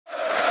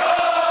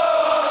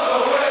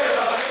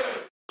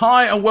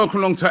Hi and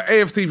welcome along to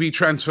AFTV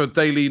Transfer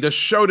Daily, the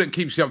show that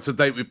keeps you up to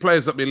date with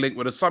players that have been linked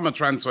with a summer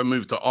transfer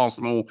move to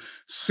Arsenal,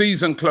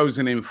 season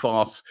closing in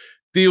fast,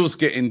 deals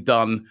getting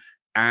done,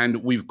 and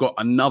we've got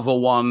another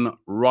one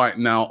right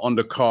now on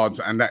the cards,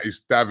 and that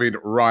is David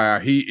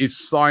Raya. He is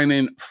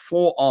signing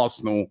for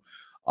Arsenal.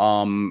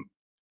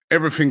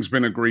 Everything's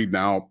been agreed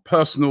now.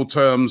 Personal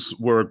terms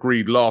were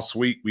agreed last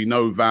week. We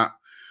know that.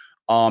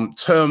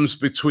 Terms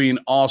between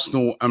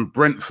Arsenal and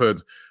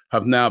Brentford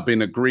have now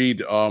been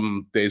agreed.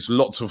 There's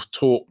lots of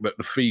talk that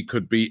the fee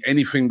could be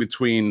anything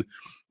between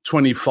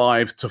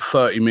 25 to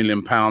 30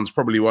 million pounds,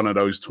 probably one of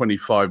those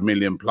 25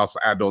 million plus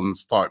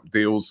add-ons type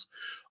deals.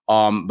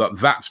 But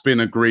that's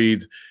been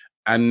agreed.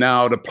 And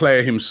now the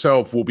player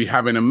himself will be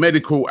having a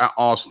medical at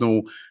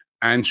Arsenal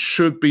and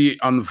should be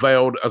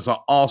unveiled as an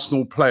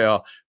Arsenal player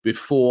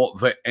before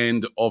the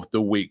end of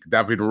the week.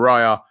 David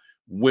Raya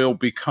will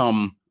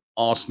become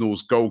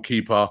Arsenal's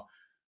goalkeeper.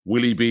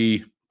 Will he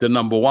be the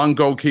 #1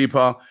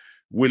 goalkeeper?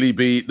 Will he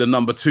be the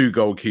 #2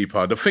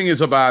 goalkeeper? The thing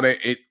is about it,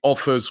 it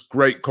offers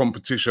great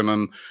competition,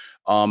 and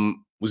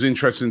was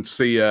interesting to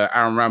see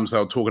Aaron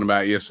Ramsdale talking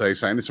about it yesterday,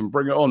 saying, listen,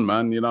 bring it on,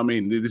 man. You know what I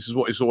mean? This is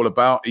what it's all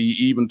about. He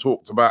even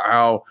talked about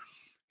how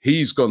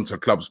he's gone to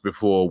clubs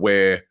before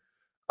where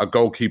a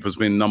goalkeeper's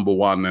been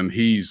 #1 and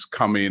he's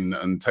come in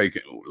and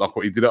taken, like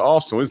what he did at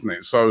Arsenal, isn't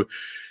it? So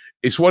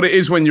it's what it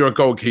is when you're a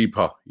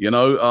goalkeeper, you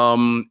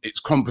know? It's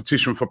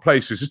competition for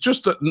places. It's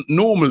just that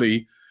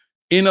normally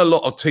in a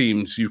lot of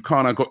teams, you've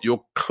kind of got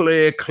your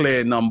clear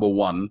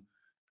 #1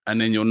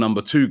 and then your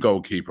 #2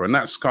 goalkeeper. And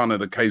that's kind of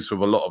the case with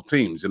a lot of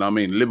teams. You know what I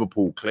mean?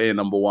 Liverpool, clear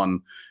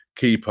 #1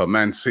 keeper.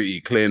 Man City,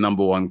 clear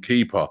 #1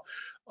 keeper.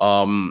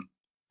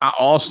 At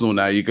Arsenal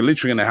now, you're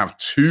literally going to have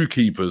 2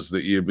 keepers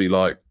that you'd be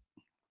like,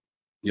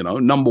 you know,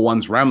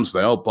 #1's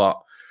Ramsdale, but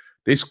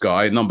this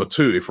guy,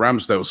 #2, if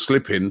Ramsdale's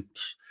slipping,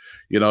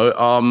 you know,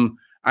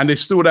 and there's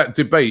still that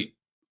debate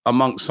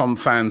amongst some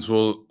fans,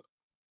 well,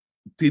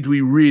 did we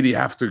really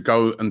have to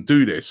go and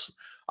do this?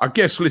 I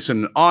guess,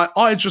 listen,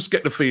 I just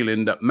get the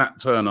feeling that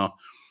Matt Turner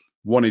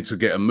wanted to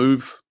get a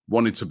move,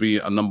 wanted to be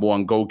a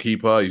 #1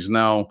 goalkeeper. He's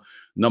now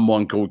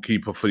 #1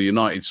 goalkeeper for the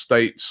United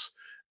States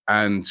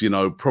and, you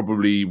know,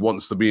 probably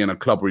wants to be in a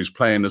club where he's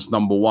playing as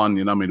 #1.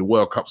 You know, I mean, the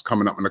World Cup's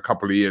coming up in a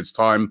couple of years'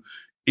 time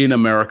in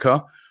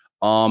America.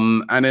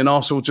 And then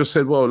Arsenal just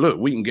said, well, look,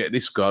 we can get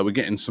this guy. We're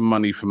getting some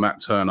money for Matt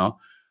Turner.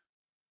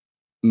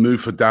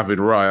 Move for David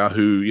Raya,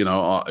 who, you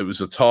know, it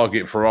was a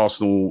target for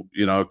Arsenal,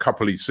 you know, a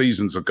couple of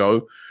seasons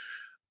ago.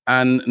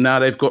 And now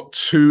they've got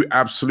 2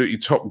 absolutely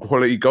top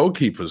quality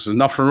goalkeepers. There's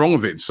nothing wrong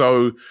with it.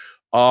 So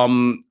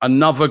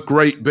another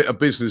great bit of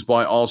business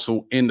by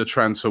Arsenal in the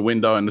transfer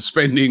window, and the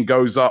spending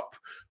goes up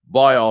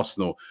by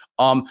Arsenal.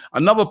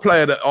 Another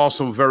player that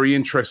Arsenal are very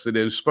interested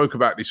in, spoke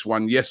about this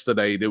one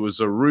yesterday. There was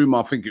a rumor,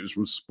 I think it was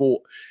from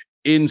Sport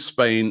in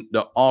Spain,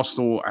 that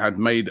Arsenal had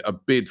made a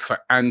bid for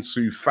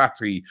Ansu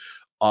Fati,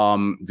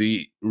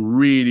 the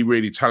really,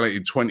 really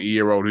talented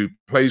 20-year-old who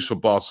plays for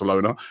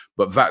Barcelona,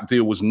 but that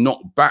deal was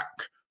knocked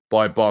back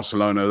by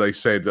Barcelona. They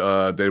said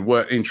they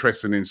weren't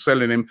interested in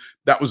selling him.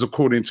 That was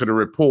according to the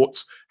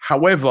reports.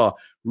 However,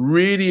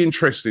 really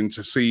interesting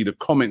to see the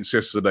comments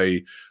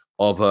yesterday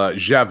of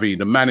Xavi,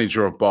 the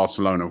manager of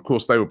Barcelona. Of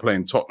course, they were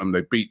playing Tottenham.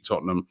 They beat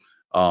Tottenham.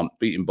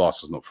 Beating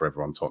Barca's not for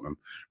everyone, Tottenham,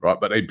 right?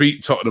 But they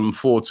beat Tottenham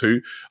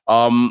 4-2.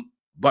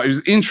 But it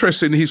was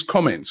interesting in his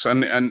comments,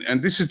 and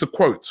this is the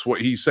quotes, what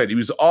he said. He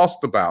was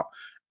asked about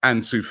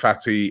Ansu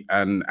Fati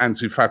and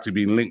Ansu Fati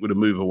being linked with a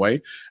move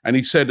away. And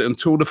he said,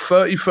 until the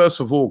 31st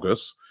of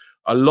August,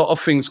 a lot of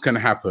things can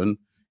happen.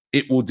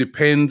 It will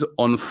depend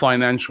on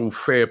financial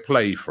fair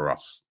play for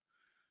us.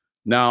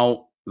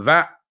 Now,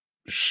 that,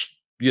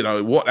 you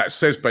know, what that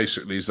says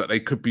basically is that they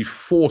could be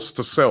forced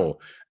to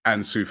sell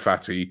Ansu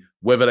Fati,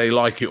 whether they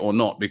like it or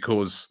not,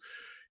 because,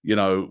 you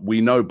know,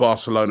 we know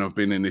Barcelona have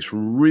been in this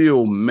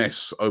real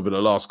mess over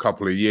the last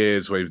couple of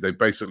years where they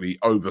basically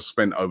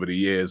overspent over the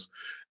years,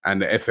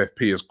 and the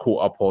FFP has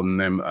caught up on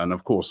them. And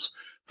of course,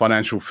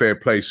 financial fair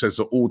play says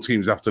that all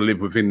teams have to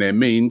live within their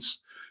means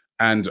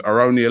and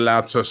are only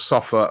allowed to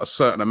suffer a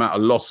certain amount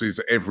of losses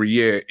every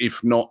year.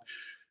 If not,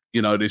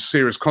 you know, there's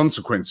serious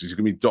consequences. You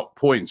can be docked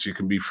points. You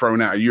can be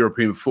thrown out of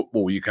European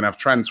football. You can have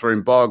transfer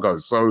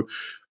embargoes. So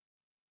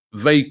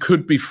they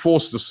could be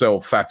forced to sell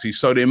Fati.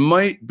 So there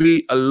might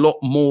be a lot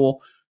more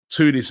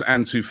to this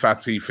Ansu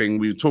Fati thing.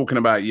 We were talking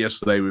about it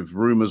yesterday with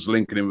rumours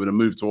linking him with a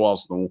move to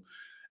Arsenal.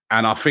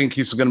 And I think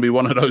it's going to be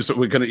one of those that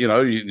we're going to, you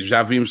know,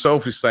 Xavi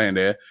himself is saying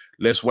there,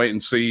 let's wait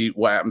and see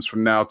what happens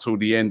from now till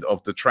the end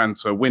of the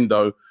transfer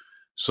window.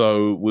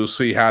 So we'll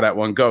see how that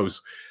one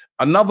goes.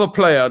 Another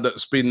player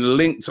that's been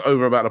linked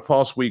over about the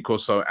past week or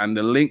so, and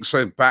the links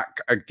are back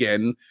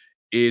again,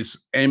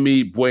 is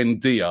Emi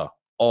Buendía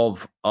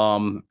of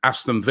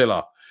Aston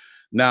Villa.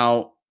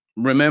 Now,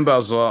 remember,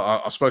 as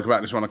I spoke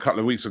about this one a couple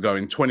of weeks ago,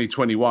 in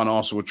 2021,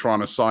 Arsenal were trying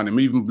to sign him,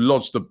 even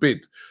lodged a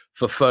bid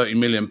for £30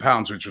 million,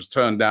 which was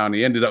turned down.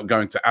 He ended up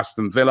going to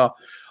Aston Villa.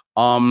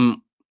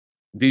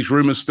 These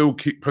rumours still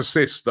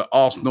persist that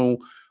Arsenal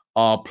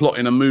are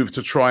plotting a move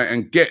to try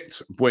and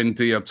get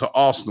Buendia to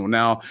Arsenal.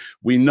 Now,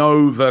 we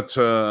know that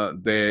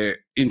they're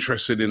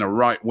interested in a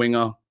right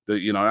winger. That,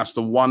 you know, that's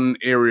the one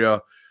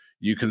area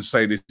you can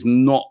say there's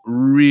not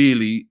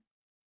really,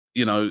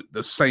 you know,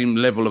 the same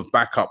level of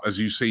backup as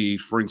you see,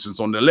 for instance,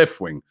 on the left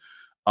wing.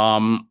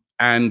 And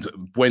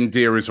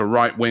Buendia is a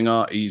right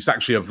winger. He's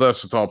actually a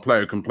versatile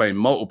player who can play in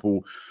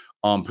multiple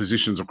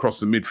positions across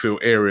the midfield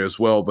area as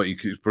well, but he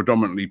can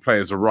predominantly play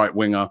as a right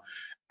winger.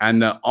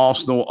 And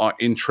Arsenal are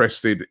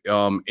interested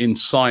in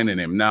signing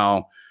him.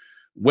 Now,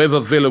 whether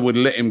Villa would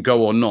let him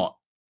go or not,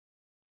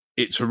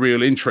 it's a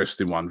real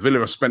interesting one. Villa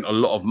have spent a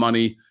lot of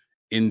money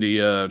in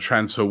the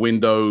transfer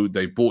window.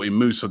 They bought in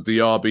Moussa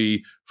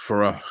Diaby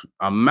for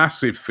a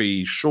massive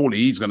fee. Surely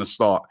he's going to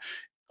start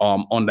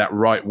on that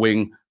right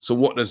wing. So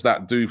what does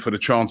that do for the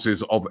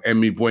chances of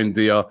Emi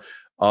Buendia?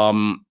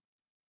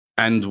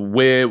 And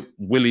where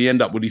will he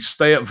end up? Will he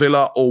stay at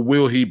Villa, or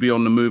will he be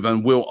on the move,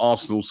 and will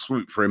Arsenal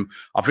swoop for him?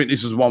 I think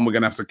this is one we're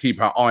going to have to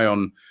keep our eye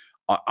on.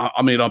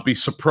 I mean, I'd be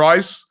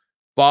surprised,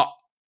 but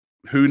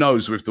who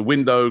knows with the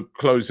window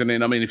closing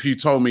in. I mean, if you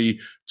told me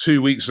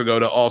 2 weeks ago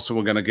that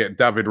Arsenal were going to get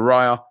David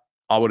Raya,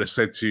 I would have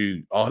said to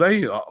you, are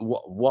they?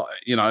 What?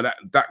 You know,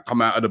 that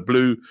come out of the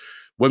blue.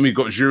 When we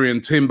got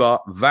Jurriën Timber,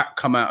 that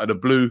come out of the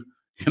blue.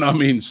 You know what I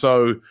mean?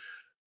 So,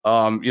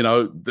 you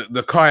know,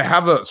 the Kai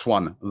Havertz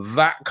one,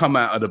 that come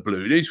out of the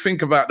blue. You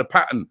think about the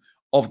pattern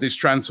of this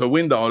transfer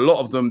window. A lot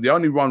of them, the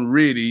only one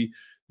really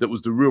that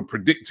was the real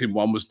predictive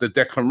one was the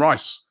Declan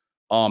Rice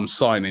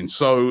signing.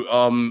 So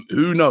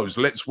who knows?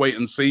 Let's wait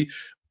and see.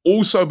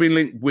 Also been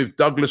linked with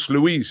Douglas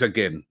Luiz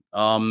again.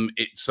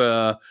 It's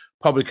a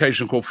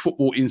publication called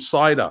Football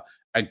Insider,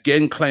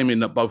 again claiming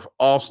that both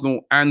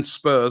Arsenal and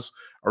Spurs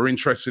are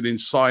interested in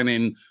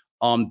signing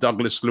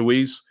Douglas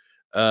Luiz.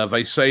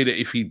 They say that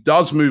if he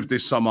does move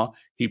this summer,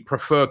 he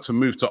preferred to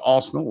move to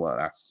Arsenal. Well,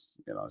 that's,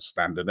 you know,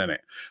 standard, isn't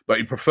it? But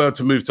he preferred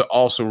to move to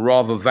Arsenal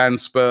rather than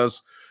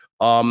Spurs.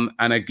 And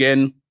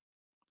again,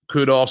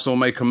 could Arsenal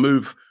make a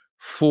move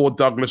for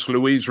Douglas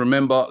Luiz?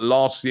 Remember,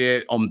 last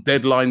year on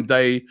deadline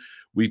day,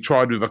 we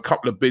tried with a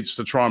couple of bids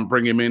to try and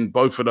bring him in.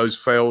 Both of those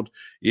failed.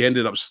 He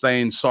ended up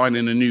staying,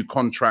 signing a new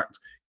contract.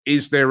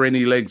 Is there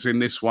any legs in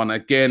this one?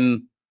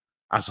 Again,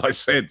 as I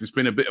said, it's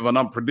been a bit of an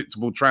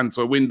unpredictable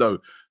transfer window.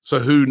 So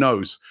who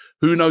knows?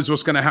 Who knows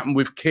what's going to happen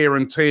with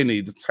Kieran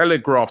Tierney? The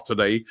Telegraph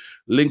today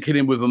linking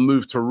him with a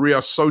move to Real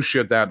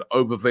Sociedad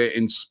over there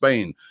in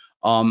Spain.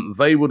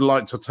 They would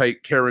like to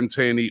take Kieran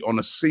Tierney on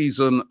a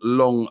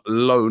season-long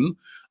loan.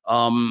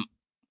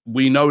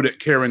 We know that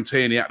Kieran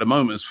Tierney at the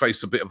moment has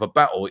faced a bit of a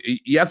battle.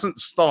 He hasn't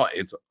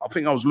started. I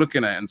think I was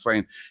looking at it and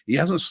saying he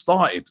hasn't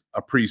started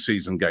a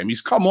preseason game.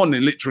 He's come on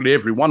in literally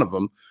every one of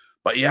them,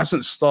 but he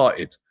hasn't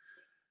started.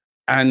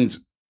 And,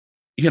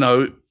 you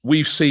know,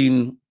 we've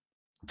seen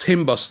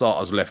Timber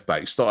start as left back.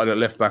 He started at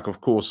left back,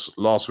 of course,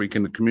 last week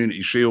in the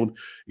Community Shield.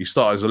 He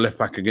started as a left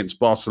back against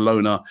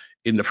Barcelona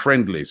in the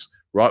friendlies,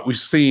 right? We've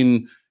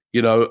seen,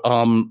 you know,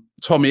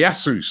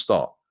 Tomiyasu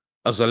start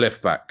as a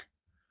left back.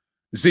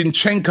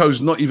 Zinchenko's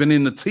not even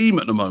in the team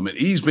at the moment.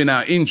 He's been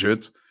out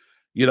injured.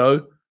 You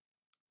know,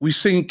 we've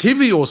seen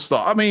Kivior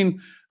start. I mean,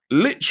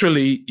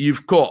 literally,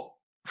 you've got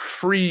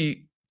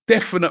 3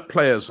 definite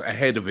players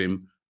ahead of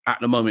him at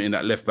the moment in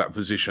that left back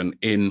position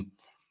in,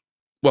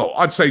 well,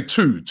 I'd say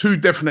two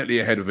definitely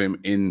ahead of him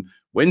in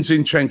when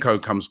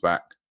Zinchenko comes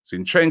back.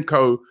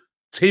 Zinchenko,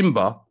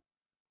 Timber,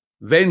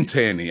 then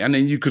Tierney. And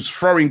then you could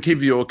throw in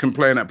Kivior, can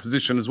play in that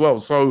position as well.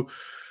 So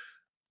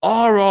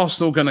are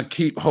Arsenal going to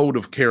keep hold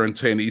of Kieran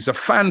Tierney? He's a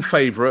fan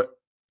favourite.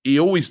 He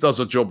always does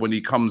a job when he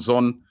comes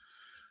on.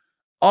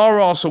 Are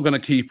Arsenal going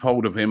to keep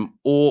hold of him,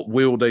 or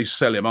will they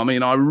sell him? I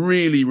mean, I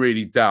really,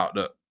 really doubt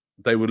that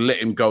they would let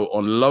him go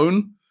on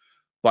loan.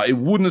 But it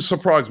wouldn't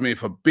surprise me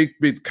if a big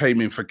bid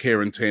came in for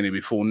Kieran Tierney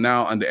before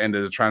now and the end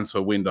of the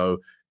transfer window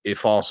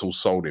if Arsenal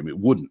sold him. It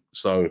wouldn't.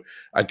 So,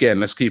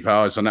 again, let's keep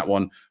our eyes on that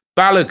one.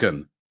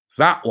 Balogun,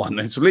 that one,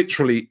 it's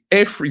literally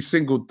every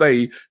single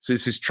day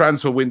since his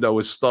transfer window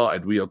has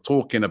started, we are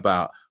talking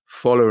about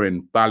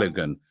following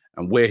Balogun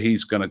and where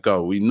he's going to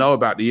go. We know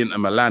about the Inter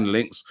Milan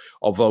links,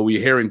 although we're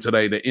hearing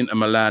today that Inter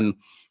Milan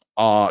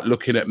are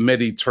looking at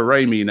Mehdi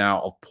Taremi now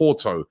of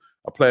Porto,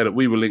 a player that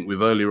we were linked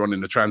with earlier on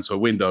in the transfer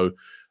window,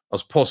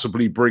 as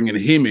possibly bringing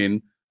him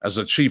in as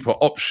a cheaper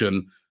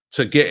option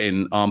to get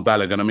in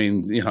Balogun. I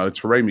mean, you know,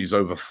 Taremi's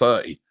over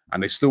 30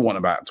 and they still want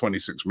about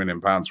 £26 million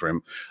for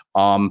him.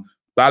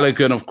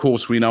 Balogun, of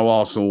course, we know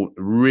Arsenal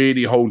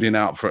really holding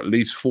out for at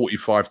least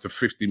 45 to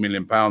 50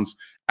 million pounds.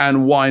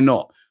 And why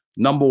not?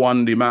 Number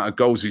one, the amount of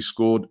goals he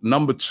scored.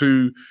 Number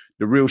two,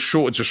 the real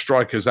shortage of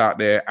strikers out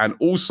there. And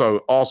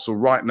also, Arsenal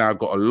right now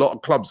got a lot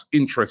of clubs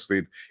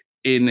interested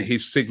in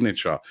his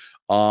signature.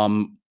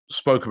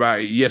 Spoke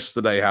about it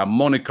yesterday, how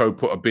Monaco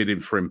put a bid in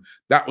for him.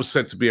 That was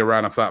said to be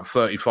around about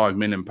 £35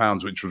 million,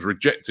 which was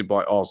rejected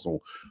by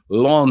Arsenal.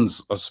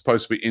 Lens are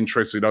supposed to be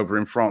interested over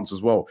in France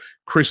as well.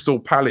 Crystal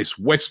Palace,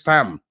 West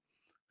Ham,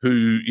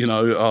 who, you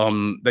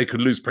know, they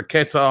could lose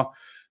Paqueta.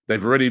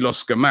 They've already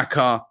lost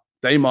Scamacca.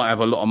 they might have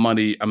a lot of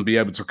money and be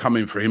able to come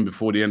in for him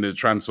before the end of the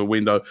transfer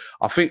window.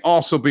 I think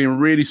Arsenal being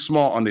really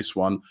smart on this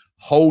one,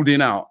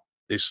 holding out.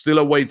 There's still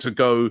a way to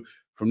go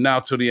from now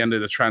till the end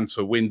of the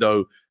transfer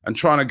window and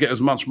trying to get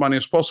as much money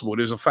as possible.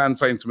 There's a fan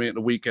saying to me at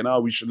the weekend, oh,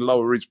 we should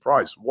lower his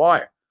price.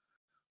 Why?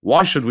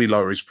 Why should we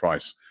lower his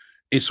price?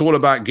 It's all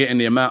about getting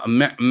the amount of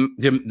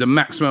the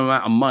maximum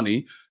amount of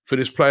money for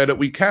this player that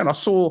we can. I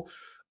saw,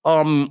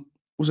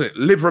 was it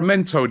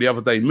Livramento the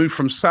other day, moved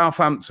from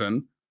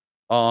Southampton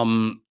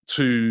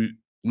to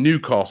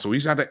Newcastle.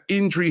 He's had an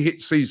injury-hit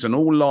season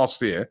all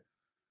last year,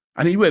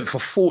 and he went for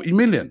 40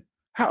 million.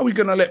 How are we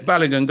going to let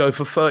Balogun go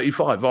for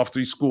 35 after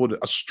he scored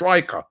a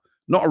striker,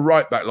 not a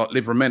right-back like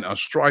Livramento, a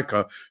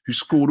striker who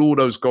scored all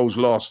those goals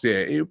last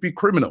year? It would be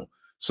criminal.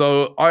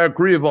 So I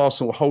agree with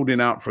Arsenal holding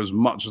out for as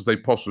much as they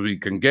possibly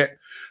can get.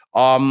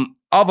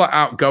 Other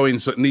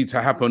outgoings that need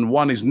to happen,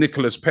 one is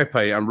Nicolas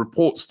Pepe, and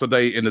reports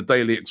today in the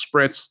Daily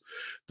Express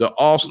that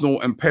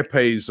Arsenal and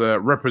Pepe's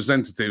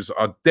representatives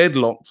are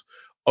deadlocked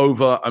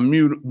over a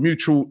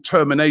mutual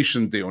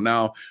termination deal.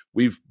 Now,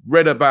 we've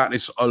read about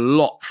this a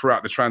lot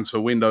throughout the transfer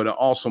window, that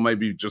Arsenal may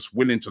be just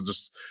willing to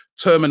just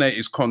terminate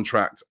his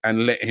contract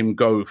and let him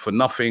go for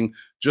nothing,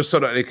 just so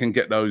that they can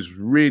get those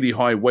really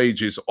high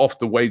wages off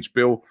the wage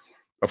bill.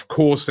 Of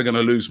course, they're going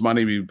to lose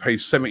money. We pay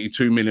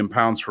 £72 million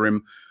for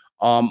him.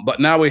 But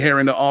now we're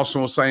hearing that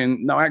Arsenal are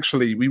saying, no,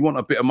 actually, we want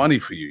a bit of money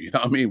for you. You know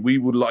what I mean? We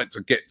would like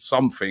to get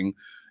something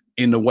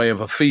in the way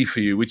of a fee for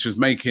you, which is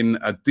making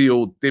a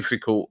deal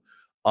difficult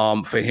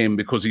for him,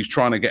 because he's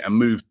trying to get a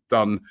move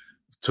done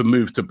to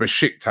move to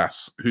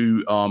Besiktas,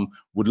 who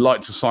would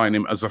like to sign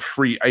him as a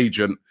free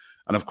agent.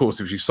 And of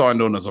course, if he's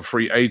signed on as a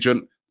free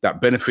agent,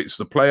 that benefits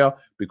the player,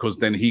 because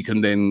then he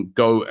can then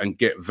go and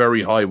get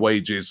very high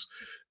wages.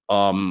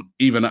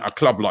 Even at a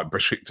club like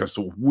Besiktas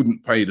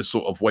wouldn't pay the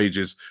sort of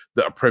wages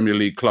that a Premier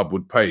League club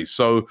would pay.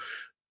 So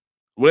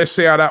let's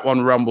see how that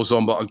one rumbles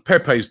on. But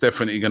Pepe's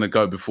definitely going to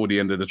go before the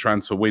end of the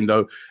transfer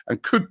window.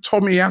 And could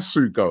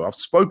Tomiyasu go? I've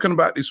spoken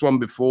about this one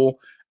before.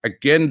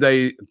 Again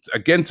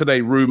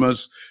today,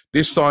 rumours,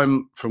 this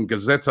time from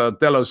Gazzetta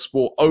dello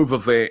Sport over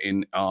there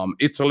in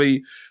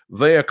Italy.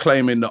 They are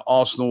claiming that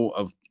Arsenal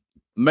have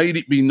made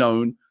it be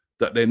known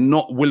that they're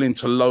not willing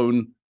to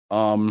loan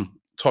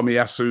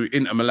Tomiyasu.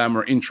 Inter Milan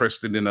are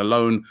interested in a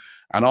loan,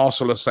 and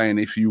Arsenal are saying,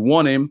 if you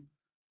want him,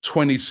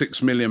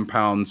 £26 million,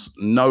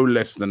 no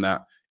less than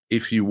that,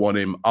 if you want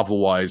him.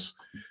 Otherwise,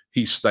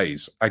 he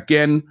stays.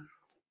 Again,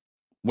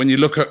 when you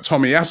look at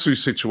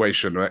Tomiyasu's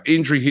situation, an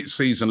injury-hit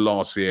season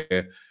last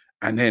year,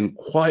 and then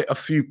quite a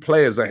few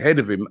players ahead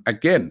of him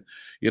again,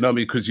 you know,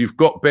 because you've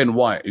got Ben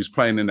White, who's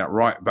playing in that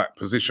right-back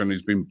position,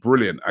 who's been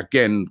brilliant.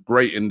 Again,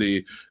 great in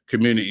the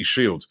Community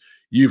Shield.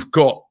 You've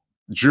got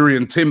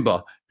Jurriën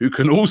Timber, who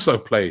can also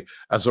play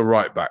as a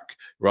right back,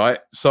 right?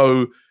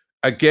 So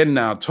again,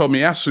 now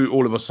Tomiyasu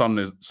all of a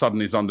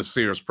sudden is under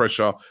serious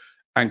pressure.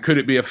 And could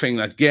it be a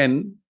thing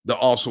again that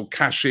Arsenal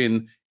cash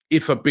in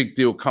if a big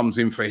deal comes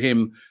in for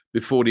him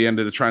before the end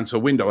of the transfer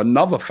window?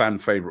 Another fan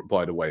favourite,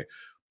 by the way.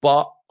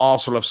 But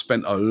Arsenal have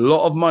spent a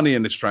lot of money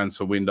in this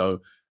transfer window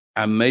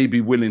and may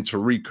be willing to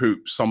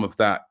recoup some of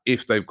that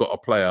if they've got a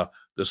player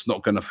that's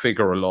not going to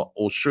figure a lot,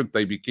 or should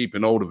they be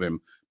keeping hold of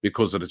him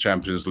because of the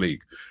Champions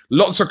League.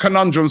 Lots of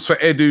conundrums for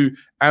Edu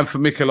and for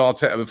Mikel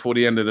Arteta before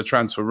the end of the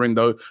transfer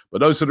window.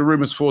 But those are the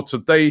rumours for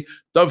today.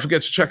 Don't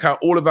forget to check out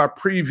all of our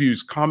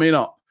previews coming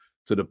up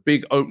to the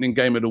big opening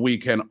game of the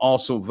weekend,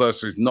 Arsenal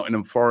versus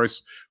Nottingham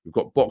Forest. We've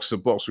got box to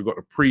box. We've got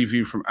a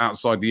preview from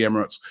outside the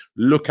Emirates.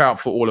 Look out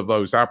for all of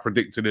those. Our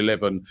predicted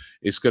 11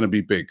 is going to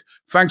be big.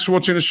 Thanks for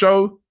watching the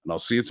show, and I'll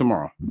see you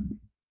tomorrow.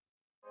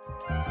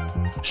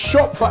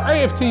 Shop for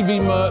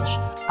AFTV merch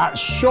at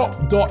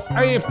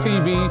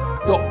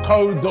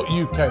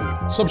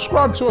shop.aftv.co.uk.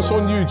 Subscribe to us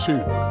on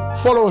YouTube.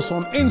 Follow us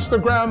on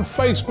Instagram,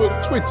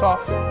 Facebook, Twitter,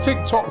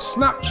 TikTok,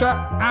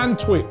 Snapchat, and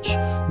Twitch.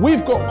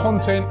 We've got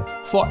content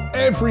for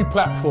every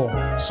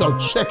platform, so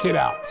check it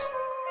out.